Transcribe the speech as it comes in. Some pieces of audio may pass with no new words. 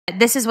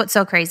This is what's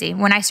so crazy.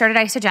 When I started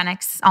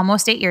Isogenics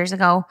almost 8 years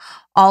ago,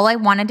 all I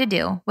wanted to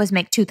do was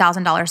make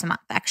 $2,000 a month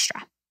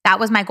extra. That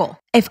was my goal.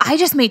 If I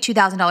just made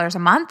 $2,000 a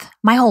month,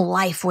 my whole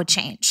life would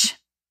change.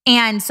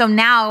 And so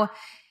now,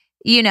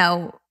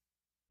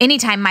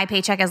 anytime my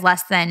paycheck is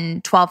less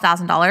than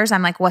 $12,000,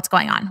 I'm like, what's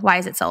going on? Why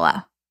is it so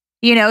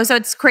low? So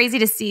it's crazy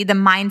to see the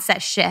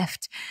mindset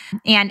shift.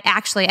 And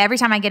actually, every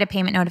time I get a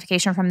payment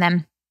notification from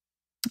them,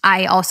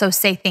 I also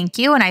say thank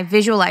you. And I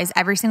visualize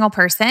every single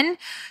person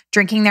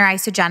drinking their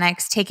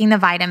Isogenics, taking the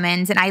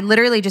vitamins. And I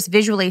literally just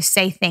visually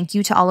say thank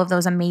you to all of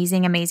those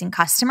amazing, amazing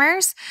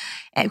customers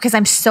because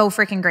I'm so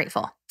freaking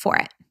grateful for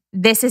it.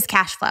 This is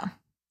cash flow,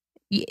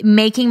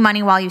 making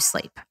money while you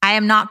sleep. I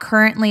am not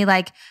currently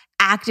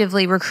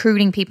actively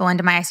recruiting people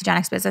into my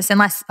Isogenics business,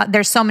 unless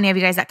there's so many of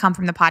you guys that come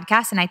from the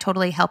podcast and I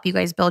totally help you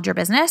guys build your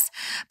business,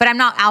 but I'm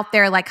not out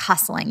there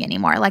hustling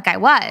anymore like I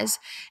was.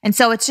 And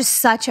so it's just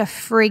such a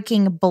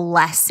freaking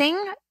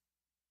blessing,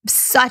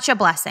 such a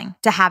blessing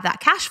to have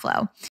that cash flow.